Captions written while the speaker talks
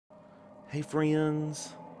Hey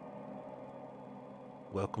friends,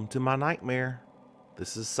 welcome to my nightmare.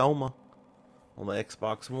 This is Soma on the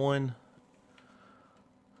Xbox One.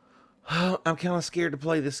 I'm kind of scared to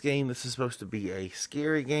play this game. This is supposed to be a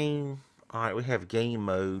scary game. Alright, we have game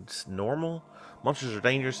modes. Normal. Monsters are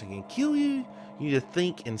dangerous and can kill you. You need to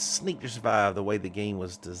think and sneak to survive the way the game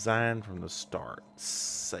was designed from the start.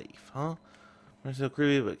 Safe, huh? They're so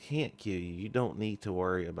creepy but can't kill you. You don't need to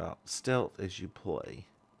worry about stealth as you play.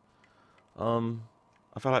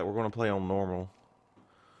 I feel like we're going to play on normal.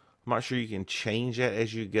 I'm not sure you can change that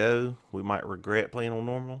as you go. We might regret playing on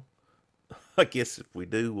normal. I guess if we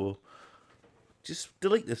do, we'll just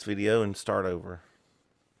delete this video and start over.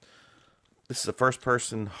 This is a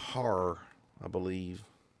first-person horror, I believe.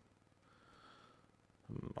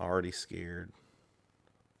 I'm already scared.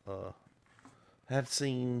 I've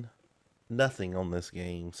seen nothing on this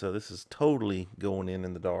game, so this is totally going in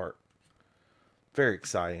the dark. Very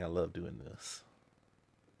exciting. I love doing this.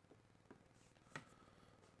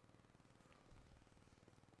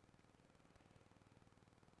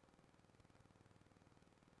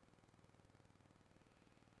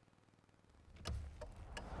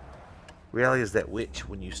 Reality is that which,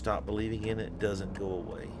 when you stop believing in it, doesn't go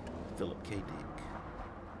away. Philip K. Dick.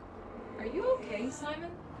 Are you okay,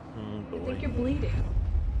 Simon? Boy. I think you're bleeding.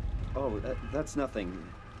 Oh, that's nothing.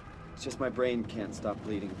 It's just my brain can't stop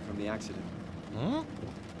bleeding from the accident. Huh?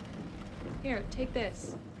 Here, take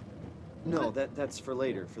this. No, that's for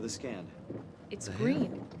later, for the scan. It's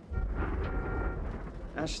green.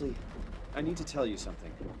 Ashley, I need to tell you something.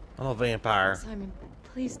 I'm a vampire. Simon,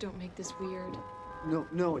 please don't make this weird.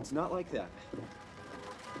 No, it's not like that.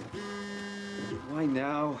 Why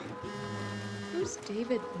now? Who's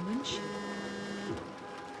David Munchie?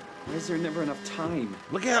 Why is there never enough time?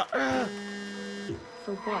 Look out!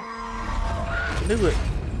 For what? I knew it.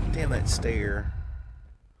 Damn that stare.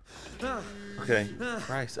 Okay.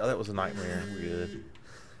 Christ. Oh, that was a nightmare. We're good.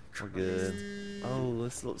 We're good. Oh,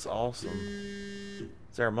 this looks awesome.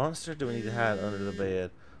 Is there a monster? Do we need to hide under the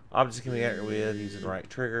bed? Objects can be acted with using the right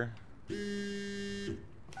trigger.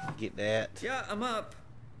 Get that. Yeah, I'm up.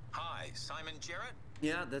 Hi, Simon Jarrett?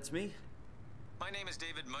 Yeah, that's me. My name is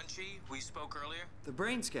David Munchie. We spoke earlier. The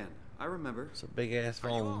brain scan. I remember. It's a big ass Are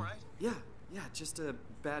you phone. alright? Yeah, just a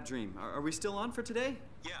bad dream. Are we still on for today?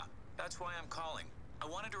 Yeah, that's why I'm calling. I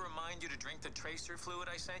wanted to remind you to drink the tracer fluid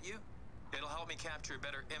I sent you. It'll help me capture a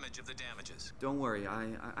better image of the damages. Don't worry,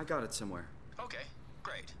 I got it somewhere. Okay,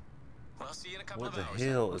 great. Well, I'll see you in a couple What of the hours.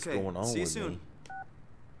 hell is Okay, going on see you with soon. me?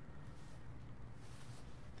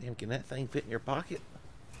 Damn, can that thing fit in your pocket?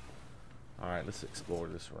 Alright, let's explore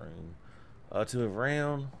this room. To move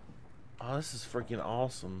around. Oh, this is freaking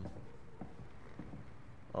awesome.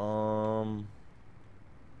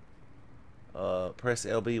 Press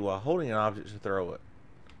LB while holding an object to throw it.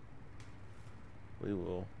 We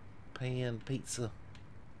will pan pizza.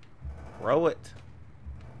 Throw it.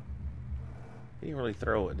 He didn't really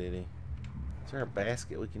throw it, did he? Is there a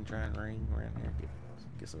basket we can try and ring around here?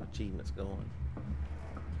 Get some achievements going.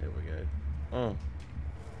 There we go.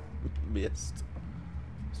 Missed.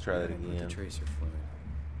 Let's try that With again. the tracer fluid.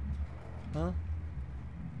 Huh?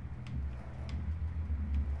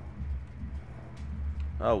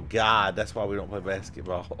 Oh God, that's why we don't play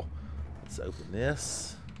basketball. Let's open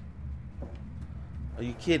this. Are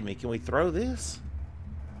you kidding me? Can we throw this?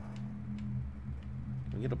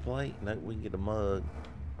 Can we get a plate? No, we can get a mug.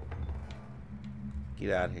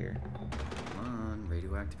 Get out of here. Come on,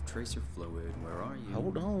 radioactive tracer fluid. Where are you?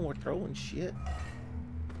 Hold on, we're throwing shit.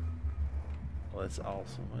 Well, that's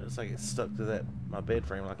awesome. It's like it's stuck to that my bed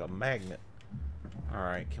frame like a magnet.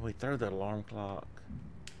 Alright, can we throw that alarm clock?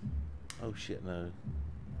 Oh shit, no.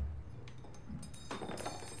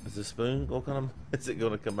 Is the spoon gonna come? Is it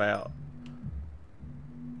gonna come out?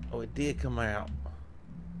 Oh, it did come out.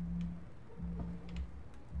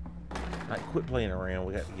 Alright, quit playing around.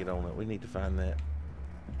 We got to get on it. We need to find that.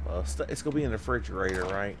 It's gonna be in the refrigerator,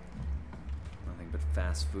 right? Nothing but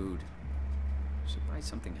fast food. Should buy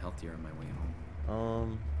something healthier on my way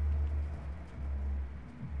home.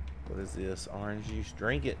 What is this? Orange juice.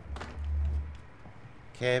 Drink it.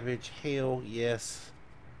 Cabbage. Hell yes.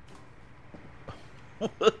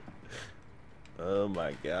 Oh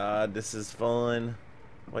my God, this is fun.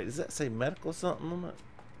 Wait, does that say medical something on it?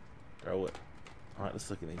 Throw it. Alright, let's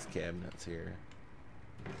look at these cabinets here.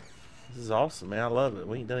 This is awesome, man. I love it.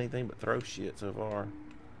 We ain't done anything but throw shit so far.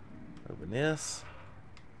 Open this.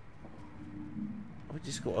 We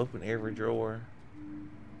just go open every drawer.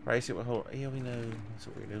 Right, see what hold. Yeah, we know. That's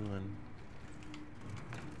what we're doing.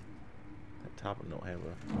 That top one don't have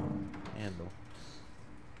a handle.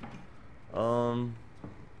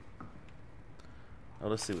 Oh,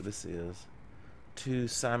 let's see what this is. To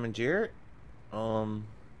Simon Jarrett. Okay.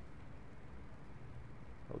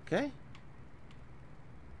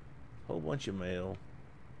 Whole bunch of mail.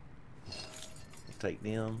 We'll take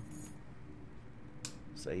them.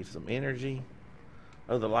 Save some energy.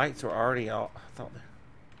 Oh, the lights were already off. I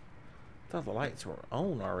thought the lights were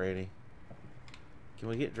on already. Can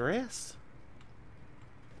we get dressed?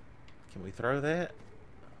 Can we throw that?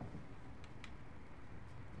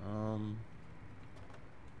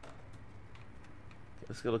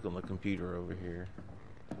 Let's go look on the computer over here.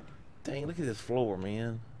 Dang, look at this floor,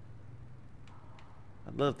 man.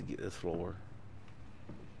 I'd love to get this floor.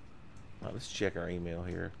 Right, let's check our email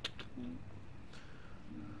here.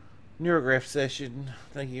 Neurograph session.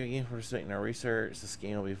 Thank you again for respecting our research. The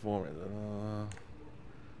scan will be formed.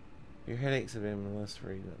 Your headaches have been less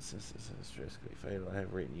frequent since this is stress could be fatal. I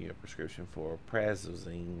have written you a prescription for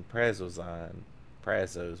prazosin.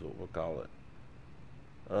 Prazo is what we'll call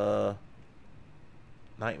it.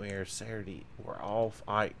 Nightmares Saturday were off.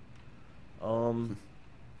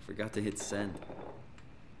 Forgot to hit send.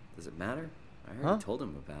 Does it matter? I already told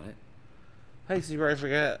him about it. Hey, see, I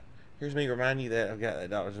forgot. Here's me reminding you that I've got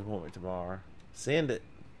that doctor's appointment tomorrow. Send it.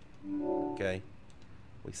 Okay.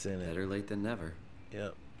 We sent it. Better late than never.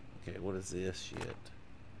 Yep. Okay, what is this shit?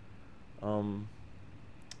 No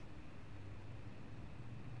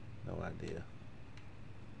idea.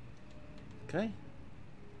 Okay.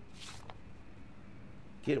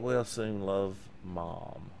 Get well soon, love,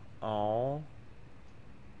 Mom. Aw.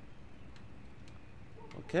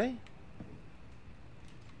 Okay.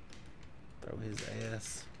 Throw his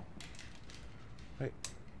ass. Wait.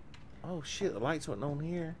 Oh shit, the lights wasn't on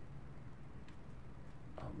here.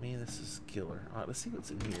 Oh man, this is killer. Alright, let's see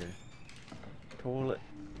what's in here. Toilet.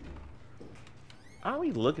 Are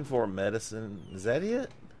we looking for medicine? Is that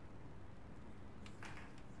it?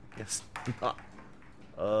 Guess not.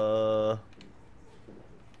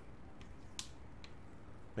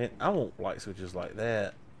 Man, I want light switches like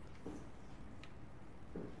that.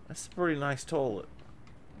 That's a pretty nice toilet.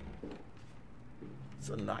 It's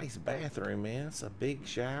a nice bathroom, man. It's a big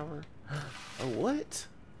shower. Oh, what?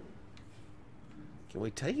 Can we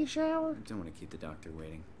take a shower? I don't want to keep the doctor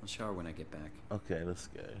waiting. I'll shower when I get back. Okay, let's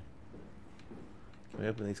go. Can we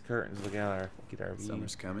open these curtains? Look out, get our view.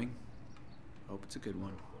 Summer's coming. Hope it's a good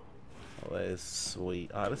one. Oh, that is sweet.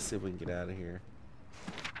 Alright, let's see if we can get out of here.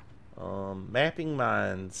 Mapping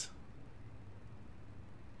mines.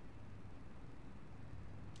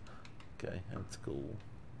 Okay, that's cool.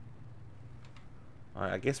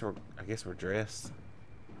 Alright, I guess we're dressed.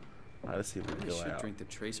 Alright, let's see if we can I go should out. drink the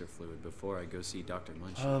tracer fluid before I go see Dr.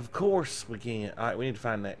 Munch. Of course we can. Alright, we need to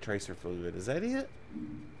find that tracer fluid. Is that it?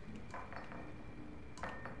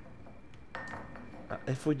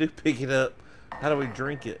 If we do pick it up, how do we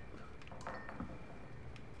drink it?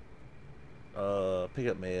 Pick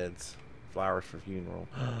up meds. Flowers for funeral.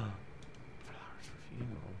 Flowers for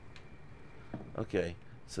funeral. Okay,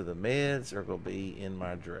 so the meds are going to be in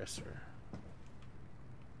my dresser.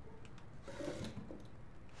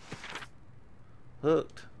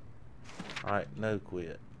 Hooked. Alright, no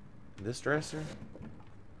quit. This dresser?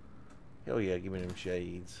 Hell yeah, give me them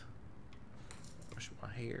shades. Brush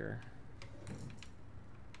my hair.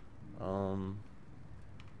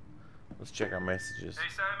 Let's check our messages. Hey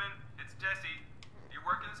Simon, it's Jesse. You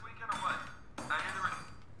working this weekend or what? I hear there was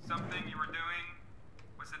something you were doing.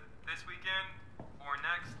 Was it this weekend or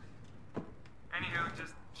next? Anywho,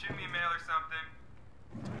 just shoot me a mail or something.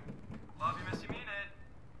 Love you, miss you, mean it.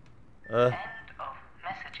 End of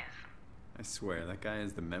messages. I swear, that guy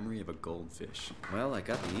has the memory of a goldfish. Well, I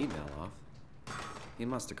got the email off. He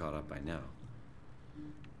must have caught up by now.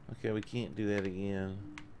 Okay, we can't do that again.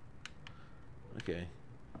 Okay.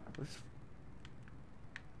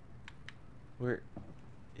 Where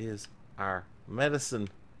is our medicine?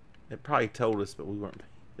 It probably told us, but we weren't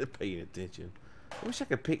paying attention. I wish I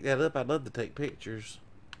could pick that up. I'd love to take pictures.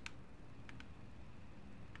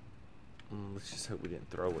 Let's just hope we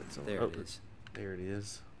didn't throw it somewhere. There it is. There it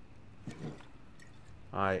is.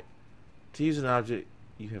 Alright. To use an object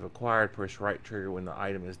you have acquired, press right trigger when the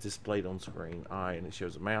item is displayed on screen. Alright, and it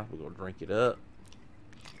shows a mouth. We're going to drink it up.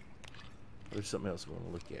 There's something else we want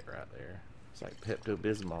to look at right there. It's like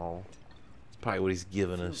Pepto-Bismol. It's probably what he's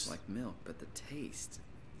giving Feels us. like milk, but the taste,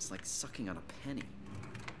 it's like sucking on a penny.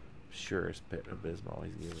 Sure, it's Pepto-Bismol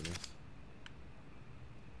he's giving us.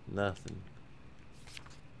 Nothing.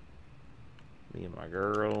 Me and my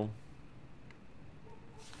girl.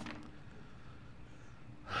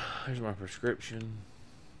 Here's my prescription.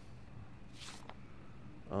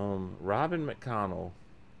 Robin McConnell.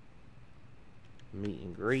 Meet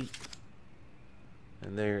and greet.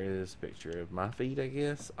 And there is a picture of my feet, I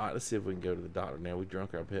guess. Alright, let's see if we can go to the doctor now. We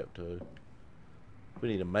drunk our Pepto. We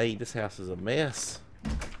need a maid. This house is a mess.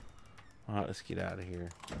 Alright, let's get out of here.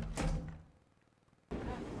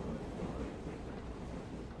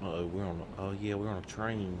 Uh-oh, we're on a, oh yeah, we're on a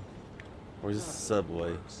train. Or is this a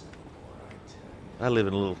subway? I live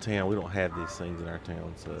in a little town. We don't have these things in our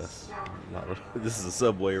town, so that's not, this is a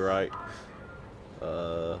subway, right?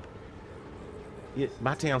 Yeah,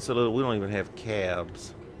 my town's so little we don't even have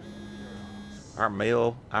cabs. Our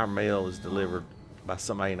mail is delivered by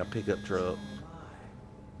somebody in a pickup truck.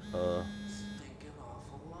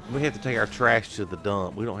 We have to take our trash to the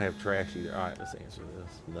dump. We don't have trash either. All right, let's answer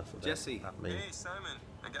this. Enough of that. Jesse. Not me. Hey, Simon.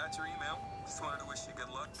 I got your email. Just wanted to wish you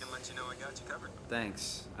good luck and let you know I got you covered.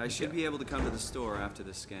 Thanks. I should be able to come to the store after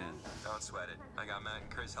the scan. Don't sweat it. I got Matt and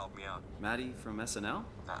Chris help me out. Maddie from SNL?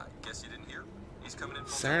 Guess you didn't hear? He's coming in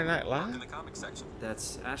full Saturday Night time, Live? in the comic section.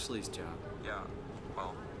 That's Ashley's job. Yeah,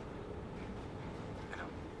 well, you know.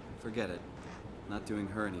 Forget it. Not doing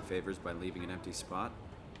her any favors by leaving an empty spot.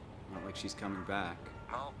 Not like she's coming back.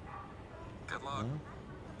 Well, good luck.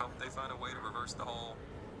 Hope they find a way to reverse the whole,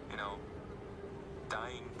 you know,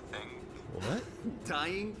 dying thing. What?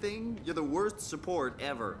 Dying thing? You're the worst support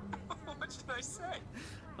ever. What should I say?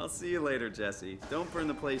 I'll see you later, Jesse. Don't burn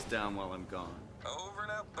the place down while I'm gone. Over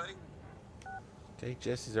and out, buddy. Okay,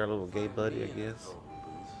 Jesse's our little gay buddy, I guess.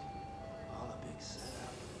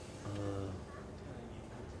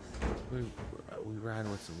 We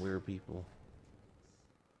riding with some weird people.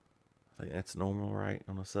 I think that's normal, right?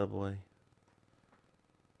 On a subway.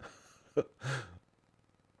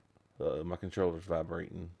 My controller's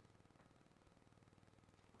vibrating.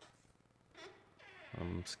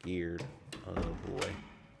 I'm scared. Oh boy.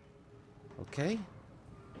 Okay.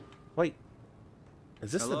 Wait.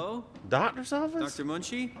 Is this Hello? the doctor's office? Dr.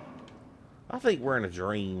 Munchie? I think we're in a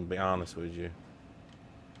dream, to be honest with you.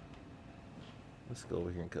 Let's go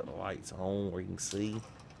over here and cut the lights on where you can see.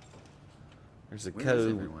 There's a Where is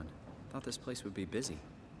code. everyone? Thought this place would be busy.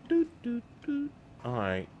 Doot, doot, doot.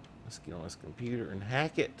 Alright. Let's get on this computer and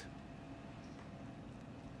hack it.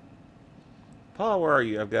 Paul, where are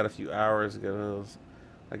you? I've got a few hours ago.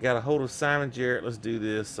 I got a hold of Simon Jarrett. Let's do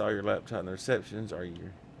this. Saw your laptop and the receptions. Are you?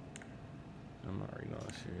 I'm not reading all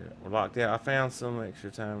this shit. We're locked out. I found some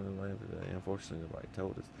extra time in the lab today. Unfortunately, nobody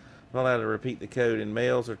told us. I'm not allowed to repeat the code in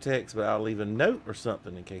mails or texts, but I'll leave a note or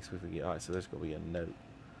something in case we forget. Alright, so there's going to be a note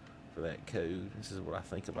for that code. This is what I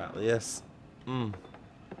think about this. We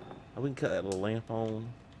can cut that little lamp on.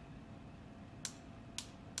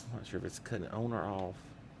 I'm not sure if it's cutting it on or off.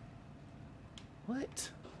 What?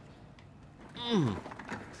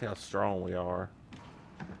 See how strong we are.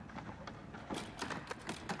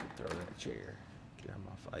 Throw that chair. Get out of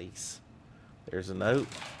my face. There's a note.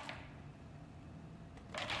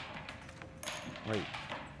 Wait.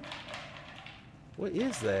 What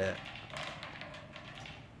is that?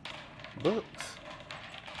 Books.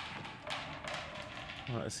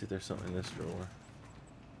 Alright, let's see if there's something in this drawer.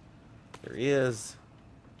 There is.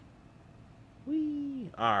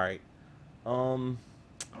 Whee! Alright.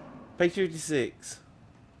 Page 56.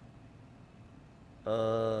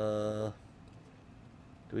 Do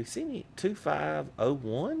we see any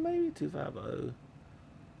 2501 maybe? 250.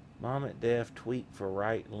 Mom at Def tweak for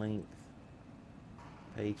right length.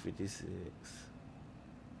 Page 56.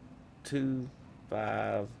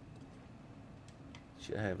 25.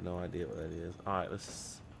 Shit, I have no idea what that is. Alright,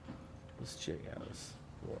 let's check out this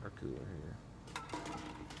water cooler here.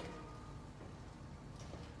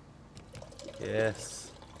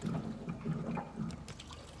 Yes.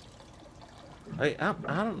 Hey, I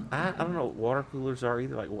don't know what water coolers are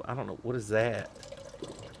either. Like, I don't know, what is that?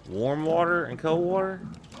 Warm water and cold water?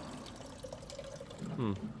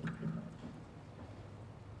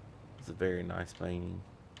 It's a very nice painting.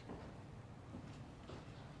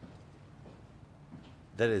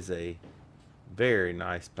 That is a very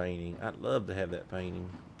nice painting. I'd love to have that painting.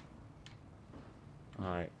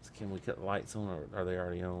 Alright, so can we cut the lights on, or are they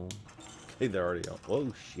already on? Okay, they're already on.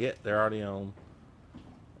 Oh shit, they're already on.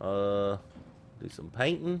 Do some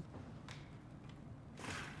painting.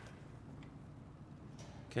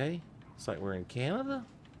 Okay, it's like we're in Canada.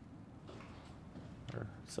 Or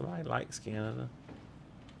somebody likes Canada.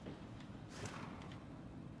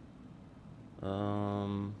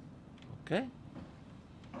 Okay.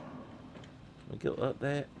 We go up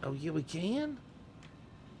that. Oh yeah, we can.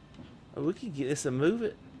 Oh, we can get this and move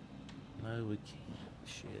it. No, we can't.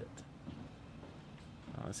 Shit.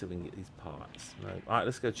 Oh, let's see if we can get these pots. No. All right,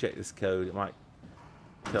 let's go check this code. It might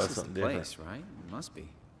tell us This is something the different. place, right? It must be.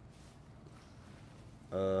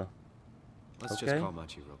 Let's Let's okay. just call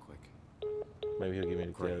Munchie real quick. Maybe he'll give me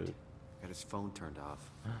the Great. code. Got his phone turned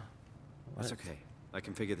off. That's okay. I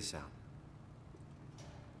can figure this out.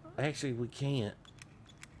 Actually, we can't.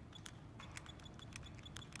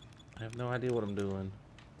 I have no idea what I'm doing.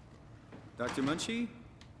 Dr. Munchie?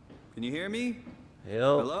 Can you hear me?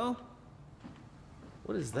 Help. Hello?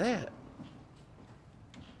 What is that?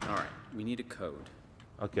 Alright, we need a code.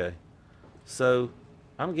 Okay. So,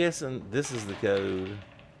 I'm guessing this is the code.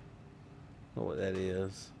 I don't know what that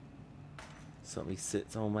is. Something he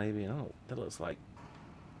sits on, maybe. I don't know. That looks like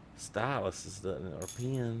styluses, doesn't it? Or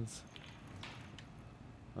pens.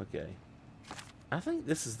 Okay. I think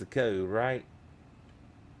this is the code, right?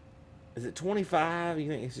 Is it 25? You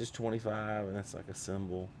think it's just 25 and that's like a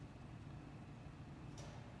symbol?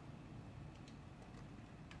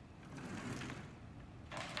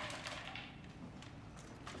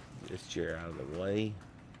 Get this chair out of the way.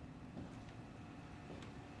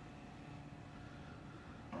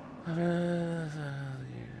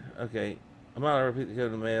 Okay. I'm not going to repeat the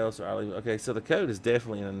code in the mail, so I'll leave it. Okay, so the code is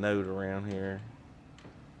definitely in a note around here.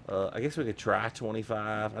 I guess we could try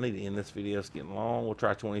 25. I need to end this video. It's getting long. We'll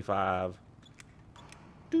try 25.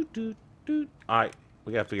 Doot, doot, doot. Alright,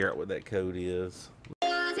 we got to figure out what that code is.